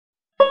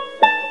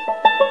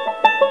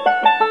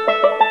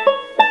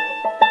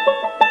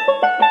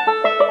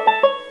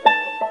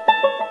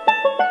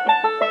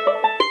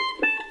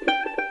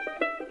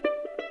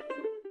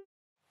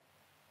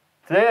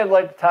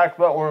like to talk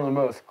about one of the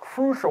most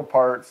crucial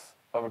parts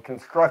of a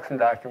construction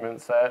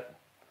document set.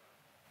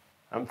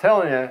 I'm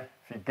telling you, if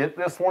you get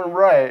this one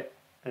right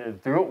and you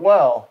do it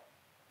well,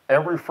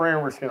 every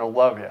framer is going to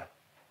love you.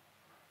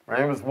 My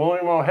name is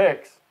William O.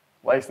 Hicks,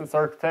 licensed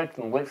architect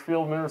in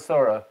Litchfield,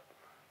 Minnesota,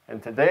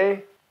 and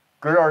today,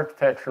 good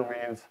architecture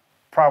means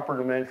proper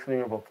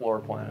dimensioning of a floor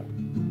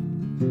plan.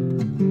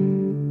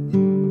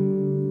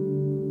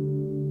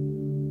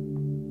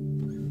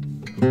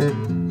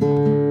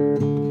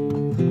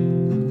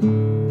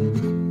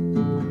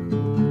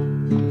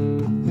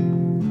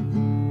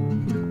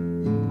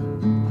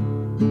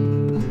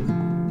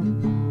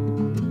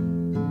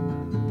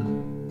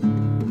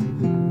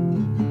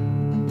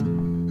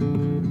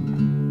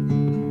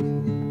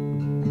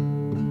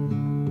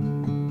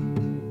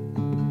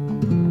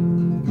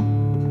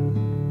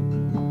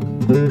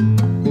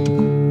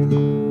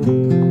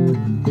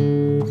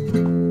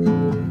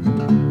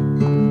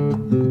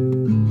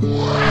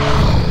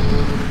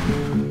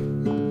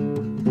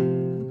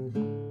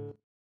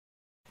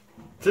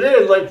 Today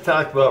I'd like to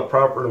talk about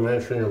proper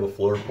dimensioning of a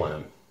floor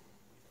plan.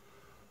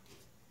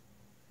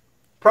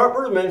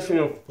 Proper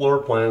dimensioning of a floor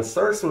plan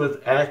starts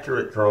with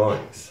accurate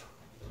drawings.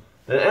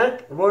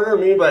 And what I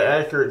mean by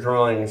accurate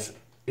drawings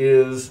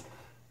is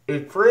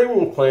a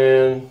framing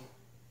plan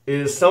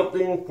is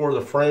something for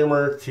the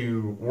framer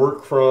to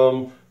work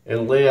from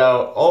and lay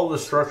out all the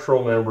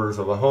structural members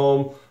of a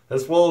home,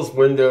 as well as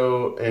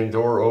window and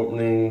door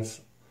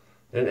openings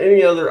and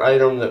any other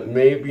item that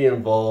may be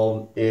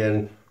involved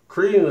in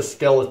creating the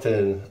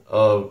skeleton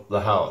of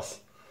the house.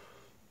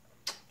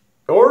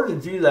 In order to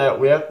do that,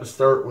 we have to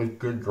start with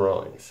good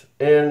drawings.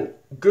 And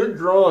good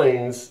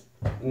drawings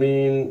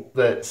mean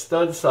that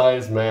stud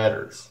size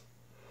matters.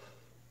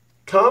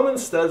 Common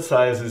stud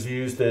size is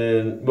used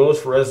in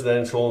most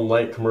residential and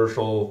light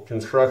commercial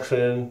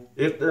construction,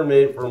 if they're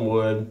made from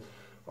wood,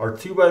 are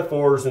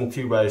 2x4s and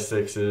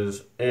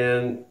 2x6s,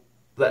 and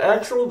the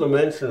actual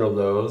dimension of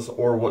those,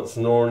 or what's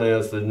known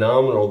as the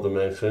nominal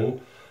dimension,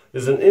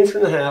 is 1.5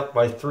 inches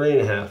by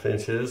 3.5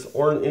 inches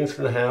or 1.5 inches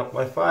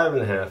by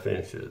 5.5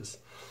 inches.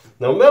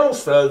 Now, metal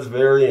studs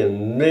vary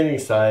in many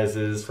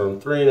sizes from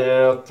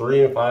 3.5,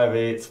 3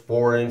 5/8,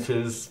 4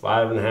 inches,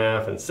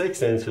 5.5, and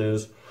 6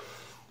 inches.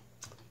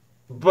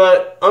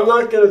 But I'm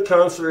not going to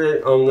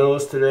concentrate on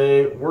those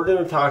today. We're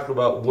going to talk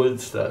about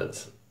wood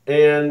studs.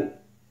 And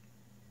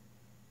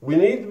we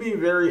need to be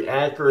very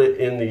accurate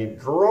in the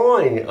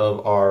drawing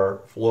of our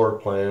floor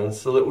plans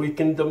so that we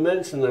can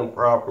dimension them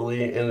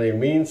properly and they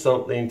mean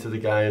something to the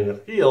guy in the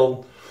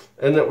field,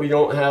 and that we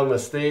don't have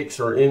mistakes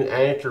or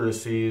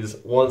inaccuracies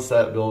once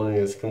that building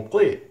is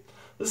complete.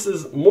 This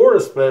is more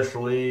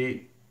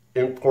especially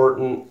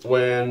important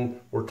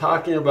when we're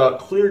talking about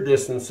clear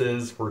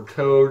distances for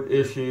code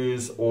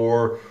issues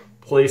or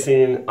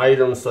placing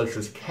items such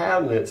as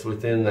cabinets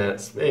within that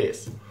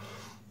space.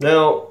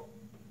 Now,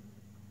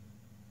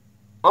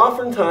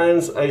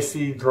 oftentimes I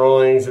see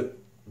drawings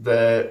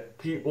that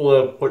people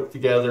have put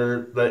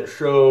together that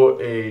show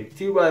a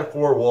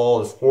 2x4 wall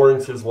that's 4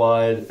 inches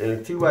wide and a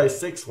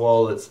 2x6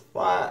 wall that's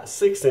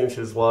 6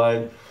 inches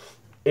wide,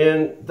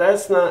 and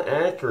that's not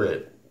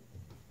accurate.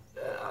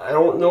 I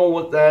don't know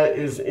what that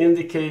is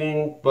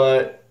indicating,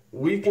 but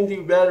we can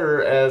do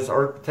better as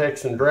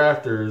architects and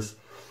drafters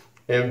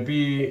and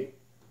be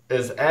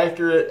as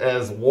accurate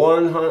as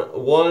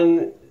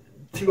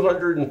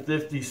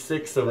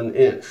 1/256 of an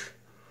inch.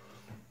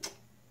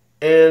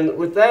 And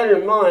with that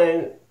in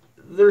mind,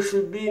 there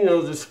should be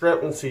no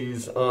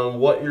discrepancies on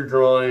what you're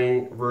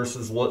drawing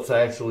versus what's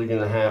actually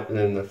going to happen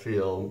in the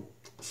field.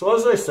 So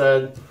as I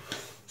said,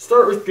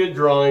 start with good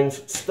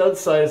drawings. Stud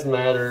size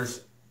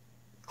matters.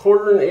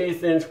 1/4 and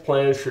 1/8 inch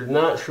plans should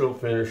not show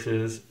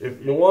finishes.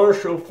 If you want to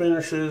show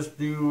finishes,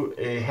 do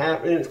a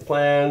 1/2 inch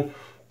plan,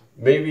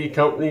 maybe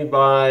accompanied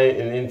by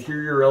an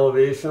interior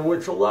elevation,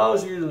 which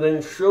allows you to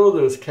then show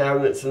those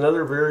cabinets and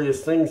other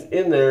various things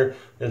in there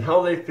and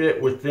how they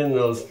fit within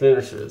those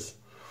finishes.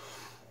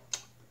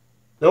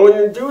 Now, when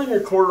you're doing your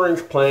 1/4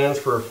 inch plans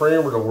for a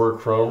framer to work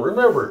from,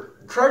 remember,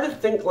 try to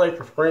think like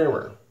a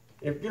framer.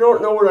 If you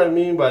don't know what I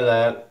mean by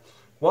that,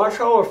 watch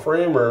how a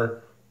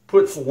framer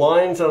puts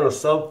lines on a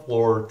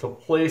subfloor to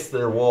place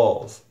their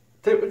walls.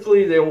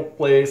 Typically, they will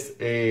place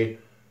a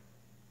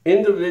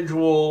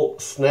individual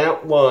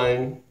snap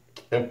line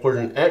and put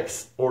an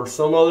X or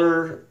some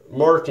other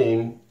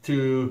marking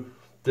to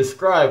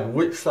describe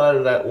which side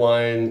of that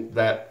line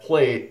that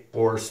plate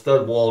or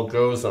stud wall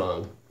goes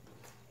on.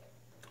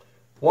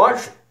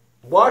 Watch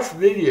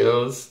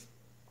videos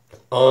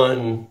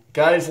on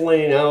guys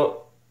laying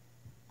out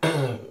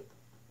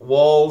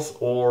walls,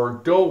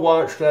 or go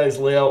watch guys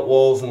lay out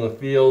walls in the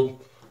field.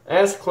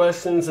 Ask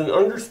questions and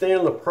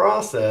understand the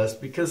process,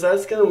 because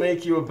that's going to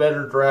make you a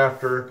better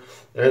drafter,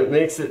 and it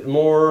makes it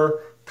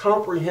more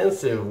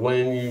comprehensive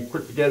when you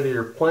put together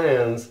your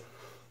plans,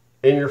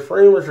 and your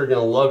framers are going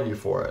to love you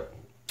for it.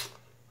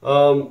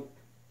 So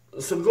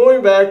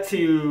going back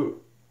to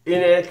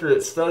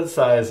inaccurate stud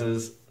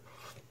sizes,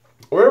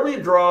 whenever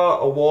you draw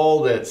a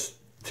wall that's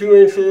 2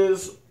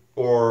 inches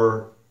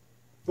or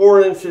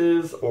 4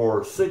 inches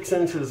or 6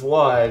 inches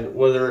wide,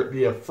 whether it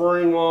be a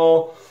footing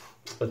wall,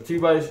 a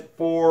 2x4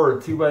 or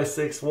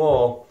 2x6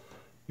 wall,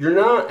 you're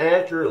not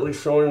accurately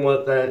showing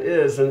what that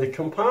is. And to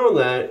compound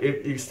that,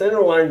 if you center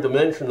line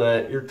dimension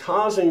that, you're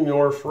causing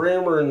your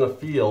framer in the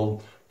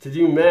field to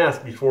do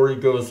math before he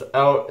goes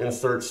out and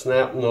starts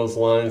snapping those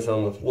lines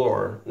on the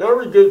floor. Now,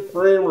 every good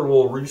framer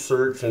will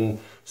research and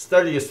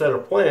study a set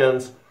of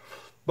plans,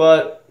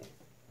 but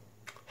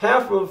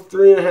half of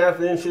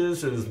 3.5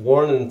 inches is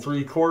 1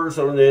 3/4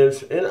 of an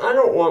inch, and I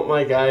don't want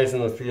my guys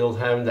in the field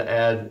having to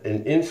add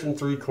 1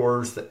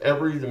 3/4 to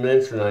every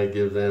dimension I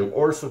give them,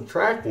 or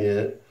subtracting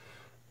it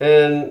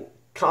and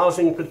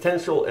causing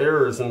potential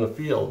errors in the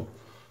field.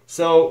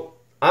 So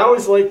I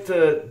always like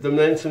to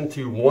dimension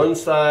to one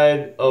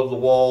side of the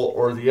wall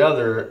or the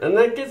other, and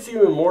that gets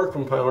even more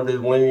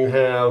compounded when you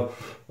have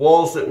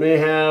walls that may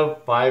have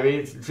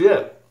 5/8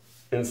 gyp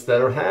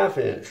instead of 1/2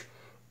 inch,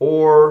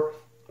 or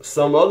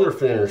some other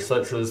finish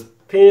such as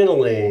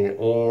paneling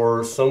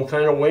or some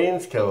kind of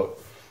wainscot.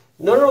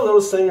 None of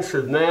those things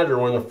should matter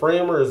when the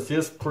framer is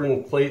just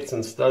putting plates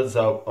and studs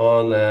up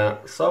on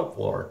that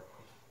subfloor.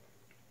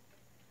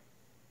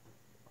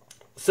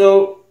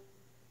 So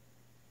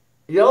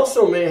you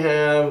also may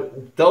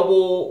have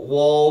double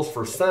walls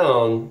for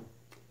sound,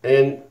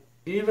 and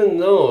even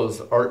those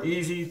are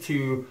easy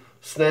to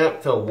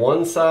snap to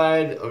one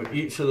side of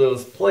each of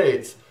those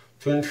plates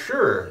to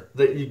ensure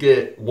that you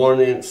get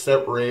 1 inch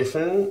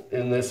separation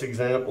in this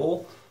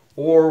example,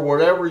 or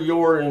whatever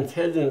your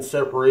intended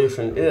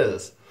separation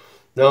is.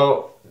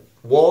 Now,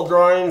 wall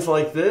drawings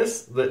like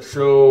this that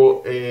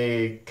show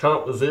a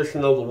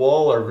composition of the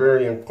wall are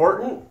very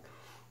important,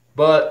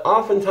 but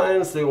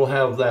oftentimes they will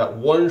have that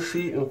one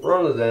sheet in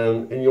front of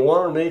them, and you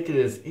want to make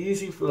it as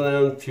easy for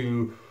them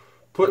to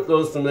put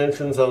those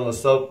dimensions on the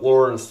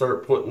subfloor and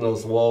start putting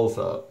those walls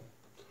up.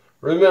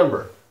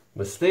 Remember,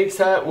 mistakes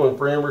happen when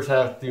framers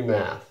have to do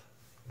math.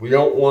 We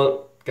don't want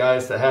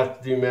guys to have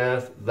to do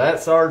math.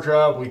 That's our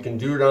job. We can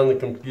do it on the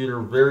computer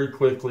very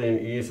quickly and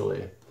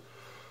easily.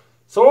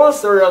 So I want to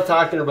start out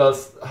talking about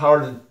how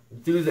to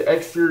do the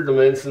exterior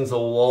dimensions of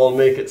a wall and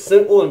make it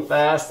simple and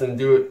fast and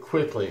do it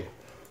quickly.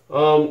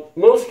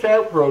 Most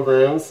CAD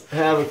programs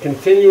have a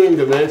continuing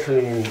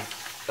dimensioning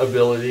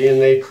ability, and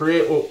they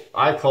create what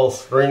I call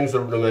strings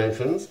of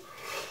dimensions.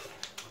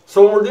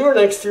 So when we're doing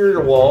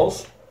exterior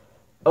walls,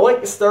 I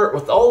like to start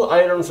with all the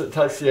items that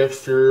touch the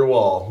exterior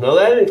wall. Now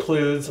that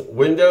includes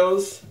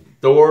windows,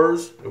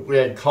 doors. If we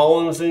had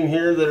columns in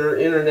here that are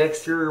in an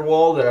exterior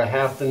wall that I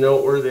have to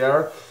note where they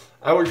are,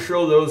 I would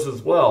show those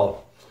as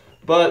well.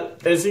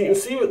 But as you can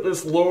see with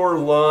this lower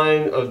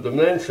line of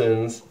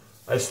dimensions,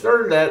 I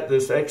started at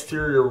this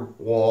exterior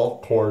wall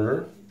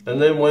corner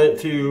and then went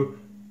to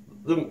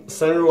the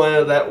center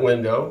line of that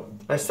window.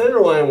 I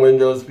center line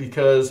windows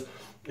because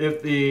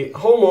if the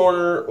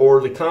homeowner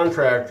or the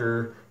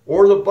contractor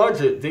or the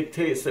budget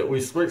dictates that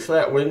we switch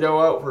that window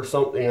out for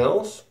something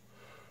else,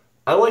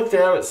 I like to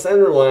have it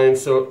center line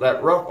so if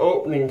that rough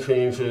opening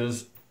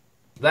changes,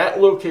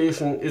 that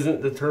location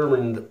isn't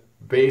determined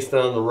based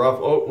on the rough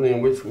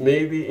opening, which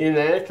may be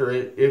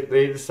inaccurate if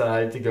they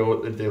decide to go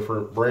with a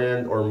different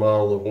brand or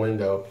model of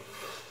window.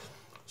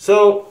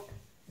 So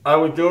I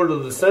would go to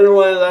the center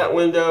line of that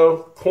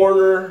window,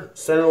 corner,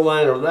 center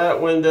line of that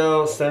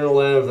window, center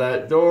line of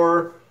that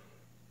door.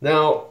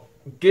 Now,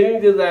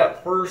 getting to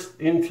that first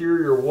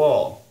interior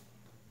wall,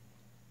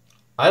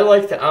 I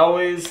like to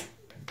always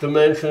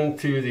dimension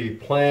to the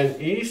plan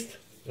east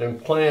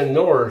and plan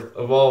north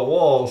of all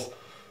walls,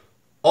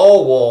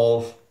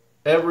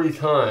 every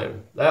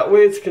time. That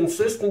way it's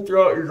consistent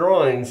throughout your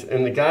drawings,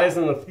 and the guys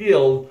in the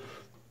field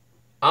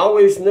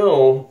always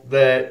know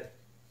that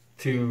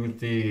to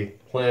the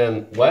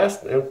plan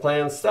west and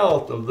plan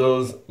south of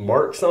those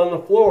marks on the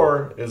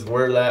floor is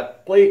where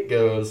that plate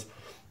goes,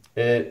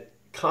 and it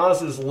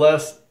causes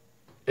less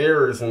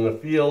errors in the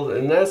field,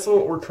 and that's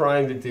what we're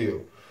trying to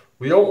do.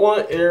 We don't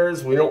want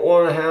errors. We don't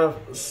want to have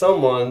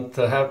someone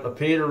to have to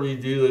pay to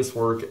redo this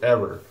work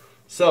ever.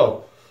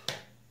 So,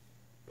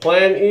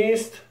 plan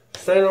east,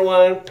 center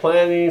line,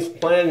 plan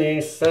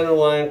east, center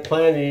line,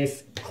 plan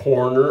east,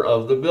 corner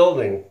of the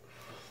building.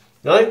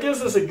 Now that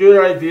gives us a good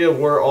idea of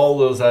where all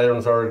those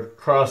items are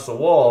across the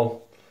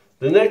wall.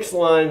 The next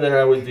line that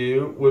I would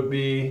do would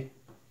be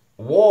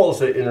walls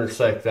that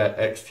intersect that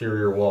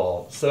exterior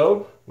wall.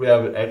 So we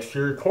have an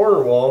exterior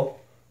corner wall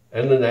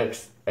and the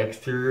next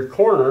exterior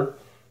corner,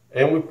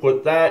 and we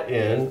put that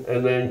in,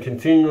 and then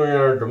continuing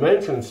our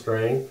dimension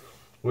string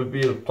would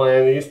be the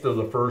plan east of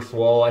the first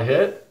wall I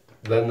hit,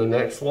 then the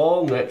next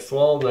wall, next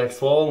wall,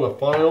 next wall, and the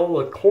final,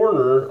 the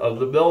corner of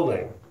the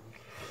building.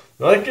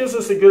 Now that gives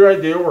us a good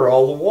idea where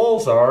all the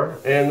walls are,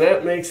 and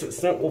that makes it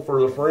simple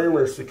for the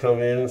framers to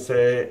come in and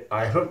say,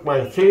 I hook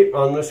my tape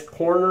on this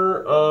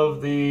corner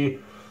of the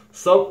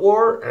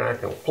subfloor, and I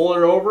can pull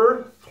it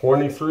over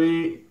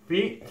 23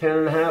 feet,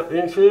 10.5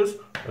 inches,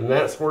 and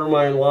that's where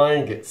my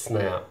line gets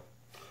snapped.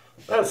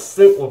 That's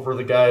simple for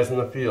the guys in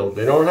the field.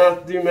 They don't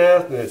have to do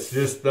math, and it's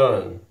just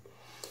done.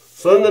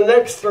 So then the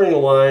next string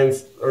of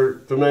lines or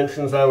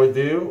dimensions I would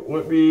do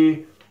would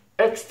be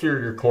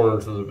exterior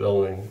corners of the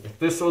building. If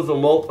this was a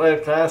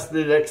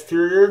multifaceted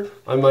exterior,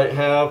 I might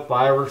have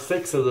 5 or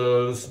 6 of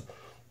those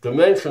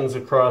dimensions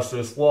across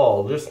this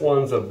wall. This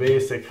one's a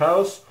basic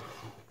house,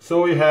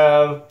 so we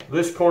have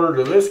this corner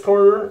to this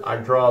corner. I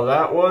draw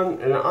that one,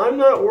 and I'm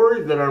not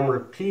worried that I'm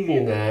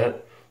repeating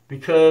that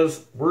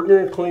because we're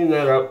going to clean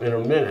that up in a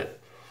minute.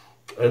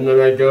 And then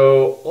I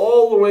go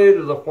all the way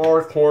to the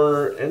far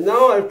corner, and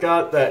now I've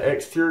got that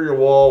exterior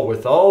wall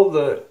with all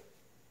the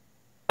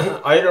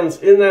items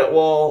in that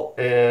wall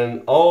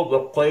and all the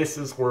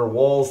places where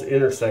walls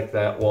intersect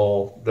that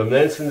wall,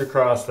 dimensioned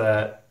across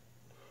that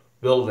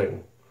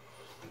building.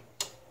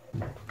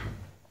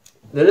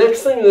 The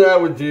next thing that I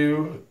would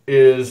do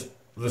is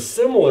the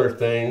similar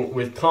thing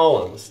with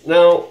columns.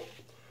 Now,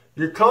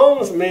 your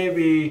columns may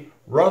be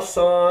rough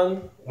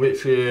sawn,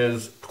 which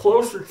is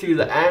closer to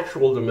the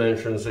actual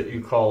dimensions that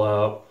you call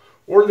out,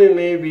 or they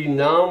may be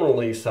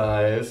nominally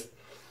sized.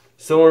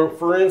 So,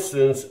 for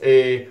instance,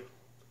 a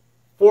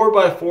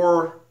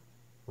 4x4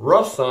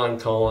 rough sawn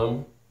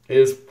column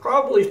is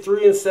probably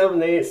 3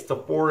 7/8 to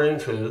 4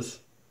 inches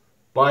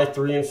by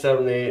 3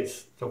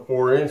 7/8 to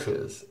 4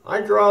 inches.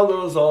 I draw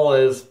those all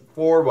as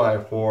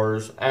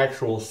 4x4s,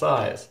 actual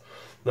size.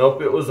 Now,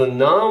 if it was a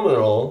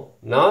nominal,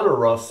 not a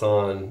rough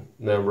sawn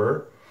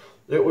member,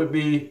 it would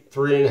be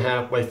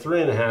 3.5 by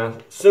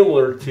 3.5,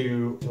 similar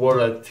to what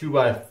a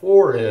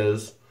 2x4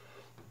 is,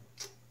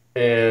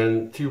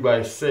 and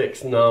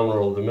 2x6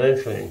 nominal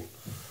dimensioning.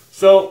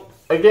 So,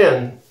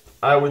 again,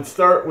 I would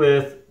start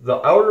with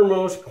the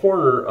outermost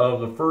corner of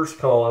the first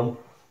column,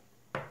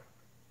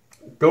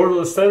 go to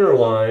the center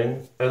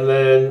line, and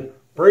then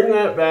bring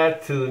that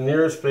back to the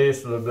nearest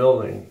face of the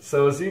building.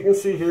 So as you can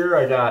see here,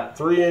 I got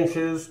 3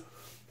 inches,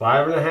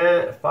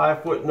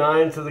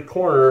 5'9" to the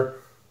corner,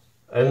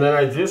 and then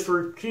I just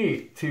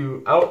repeat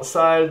to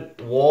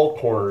outside wall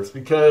corners,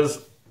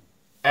 because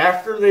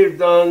after they've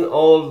done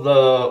all of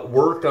the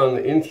work on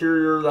the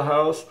interior of the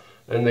house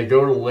and they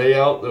go to lay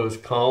out those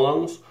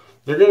columns,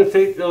 they're going to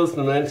take those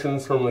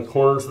dimensions from the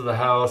corners of the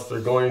house.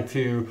 They're going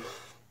to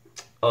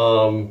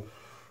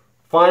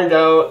find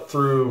out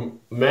through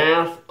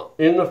math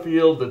in the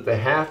field that they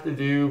have to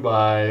do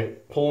by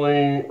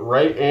pulling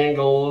right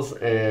angles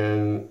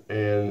and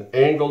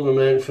angle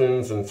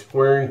dimensions and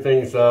squaring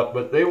things up,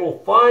 but they will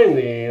find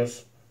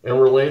these in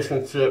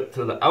relationship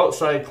to the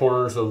outside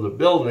corners of the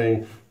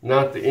building,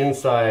 not the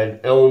inside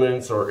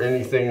elements or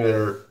anything that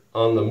are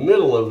on the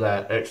middle of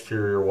that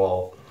exterior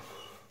wall.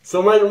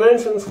 So my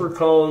dimensions for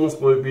columns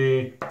would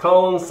be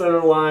column,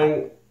 center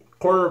line,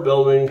 corner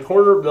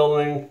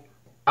building,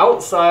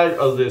 outside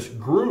of this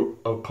group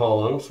of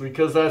columns,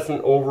 because that's an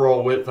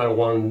overall width I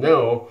want to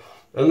know,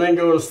 and then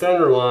go to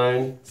center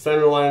line,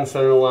 center line,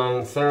 center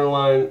line, center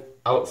line,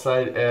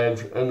 outside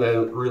edge, and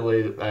then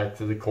relate it back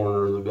to the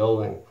corner of the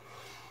building.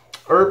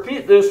 I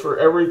repeat this for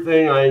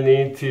everything I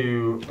need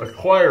to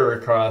acquire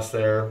across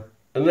there,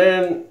 and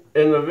then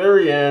in the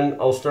very end,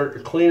 I'll start to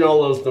clean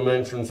all those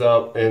dimensions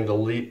up and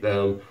delete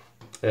them,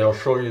 and I'll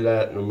show you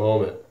that in a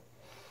moment.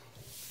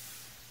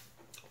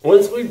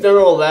 Once we've done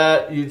all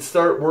that, you'd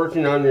start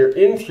working on your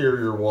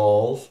interior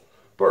walls.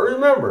 But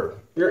remember,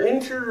 your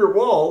interior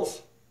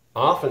walls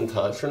often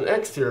touch an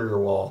exterior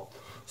wall.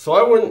 So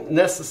I wouldn't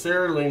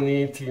necessarily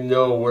need to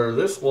know where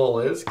this wall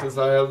is because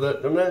I have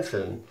that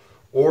dimension,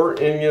 or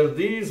any of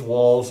these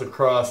walls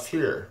across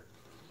here.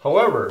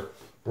 However,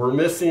 we're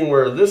missing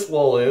where this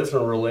wall is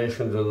in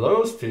relation to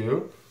those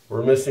two.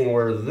 We're missing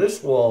where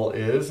this wall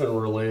is in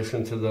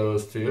relation to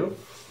those two.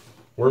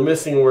 We're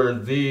missing where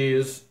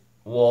these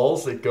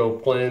walls that go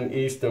plan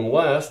east and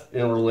west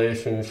in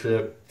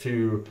relationship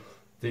to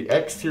the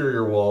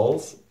exterior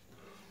walls.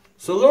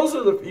 So those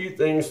are the few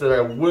things that I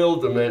will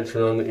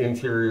dimension on the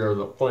interior of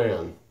the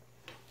plan.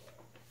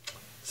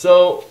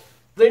 So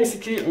things to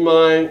keep in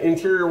mind: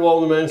 interior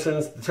wall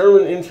dimensions,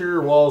 determine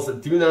interior walls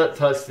that do not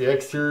touch the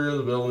exterior of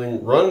the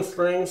building, run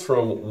strings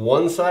from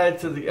one side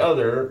to the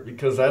other,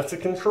 because that's a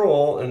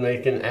control and they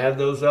can add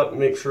those up and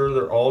make sure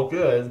they're all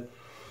good,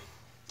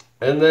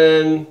 and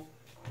then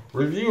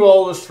review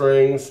all the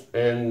strings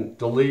and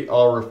delete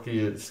all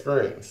repeated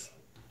strings.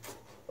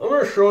 I'm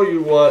going to show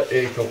you what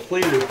a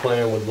completed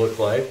plan would look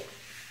like.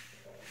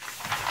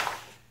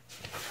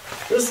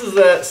 This is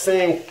that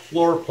same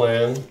floor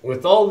plan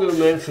with all the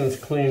dimensions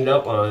cleaned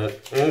up on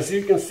it. And as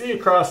you can see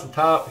across the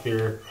top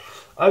here,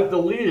 I've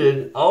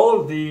deleted all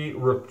of the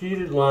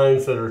repeated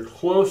lines that are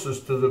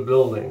closest to the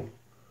building.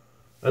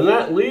 And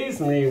that leaves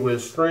me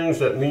with strings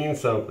that mean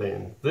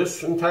something.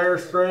 This entire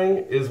string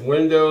is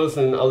windows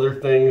and other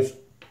things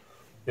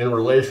in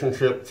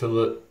relationship to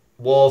the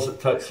walls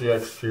that touch the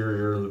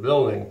exterior of the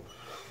building.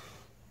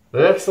 The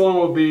next one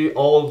will be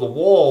all of the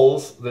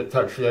walls that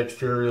touch the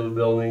exterior of the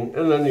building,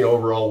 and then the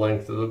overall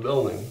length of the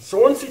building. So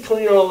once you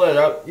clean all that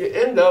up, you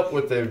end up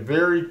with a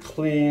very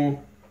clean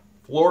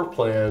floor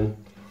plan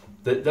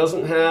that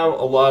doesn't have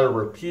a lot of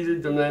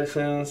repeated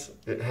dimensions.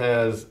 It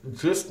has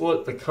just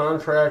what the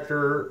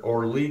contractor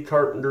or lead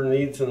carpenter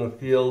needs in the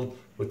field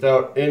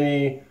without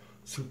any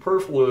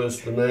superfluous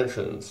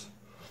dimensions.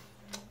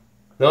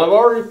 Now I've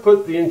already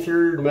put the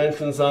interior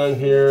dimensions on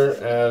here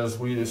as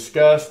we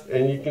discussed,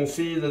 and you can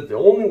see that the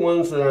only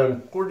ones that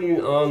I'm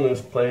putting on this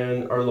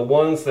plan are the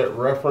ones that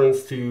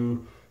reference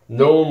to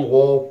known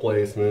wall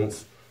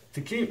placements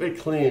to keep it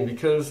clean,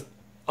 because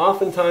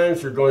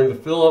oftentimes you're going to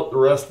fill up the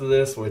rest of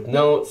this with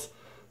notes,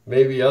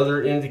 maybe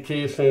other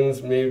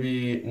indications,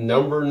 maybe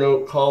number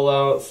note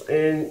callouts,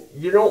 and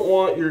you don't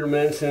want your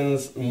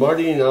dimensions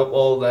muddying up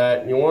all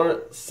that. You want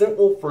it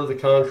simple for the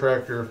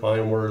contractor to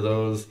find where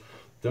those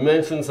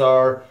dimensions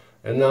are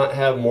and not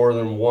have more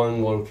than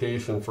one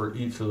location for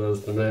each of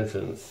those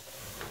dimensions.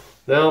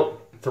 Now,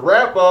 to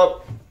wrap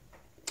up,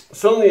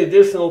 some of the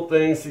additional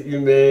things that you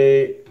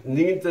may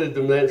need to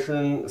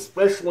dimension,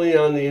 especially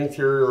on the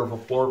interior of a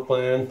floor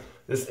plan,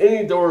 is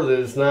any door that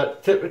is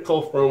not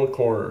typical from a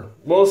corner.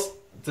 Most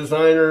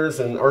designers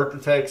and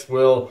architects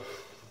will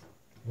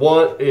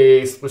want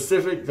a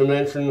specific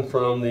dimension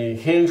from the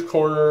hinge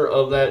corner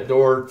of that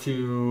door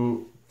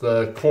to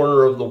the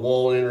corner of the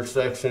wall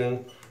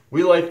intersection.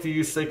 We like to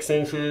use 6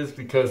 inches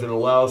because it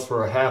allows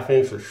for a 1/2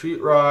 inch of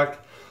sheetrock,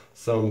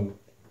 some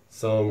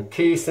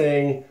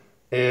casing,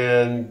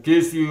 and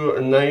gives you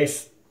a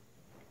nice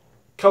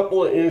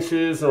couple of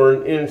inches or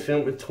an inch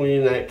in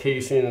between that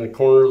casing and the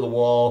corner of the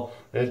wall,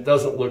 and it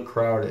doesn't look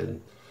crowded.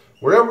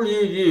 Whatever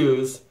you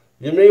use,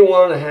 you may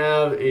want to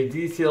have a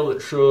detail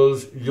that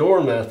shows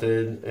your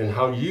method and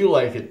how you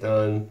like it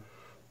done.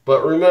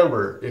 But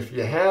remember, if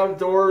you have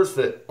doors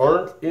that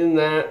aren't in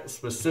that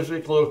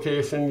specific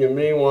location, you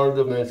may want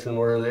to dimension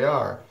where they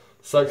are.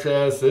 Such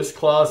as this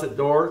closet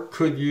door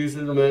could use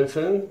a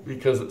dimension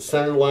because it's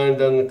center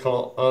lined on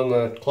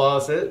the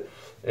closet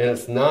and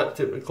it's not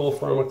typical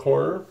from a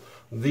corner.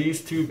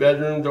 These 2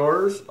 bedroom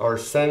doors are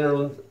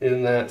centered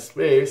in that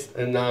space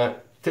and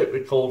not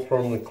typical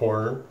from the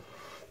corner.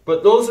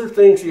 But those are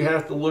things you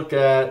have to look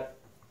at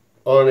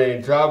on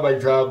a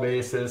job-by-job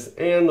basis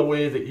and the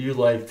way that you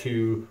like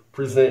to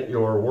present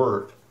your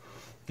work.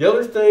 The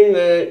other thing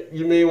that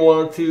you may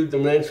want to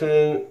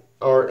dimension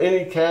are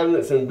any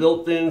cabinets and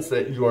built-ins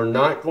that you are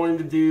not going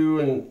to do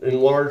in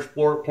large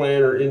floor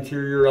plan or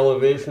interior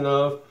elevation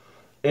of,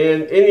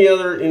 and any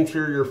other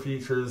interior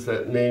features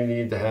that may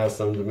need to have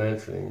some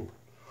dimensioning.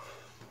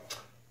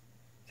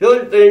 The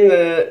other thing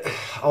that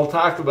I'll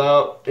talk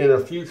about in a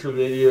future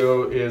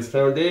video is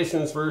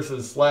foundations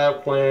versus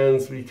slab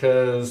plans,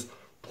 because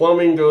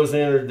plumbing goes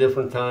in at a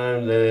different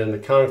time than the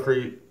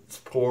concrete's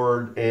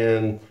poured,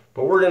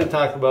 but we're going to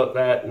talk about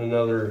that in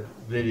another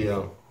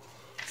video.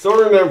 So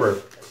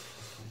remember,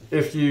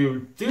 if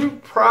you do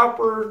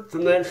proper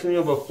dimensioning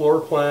of a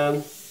floor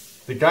plan,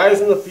 the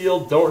guys in the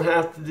field don't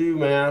have to do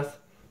math,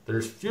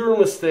 there's fewer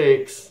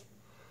mistakes,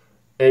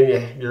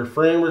 and your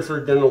framers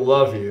are going to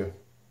love you.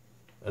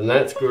 And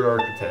that's good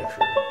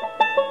architecture.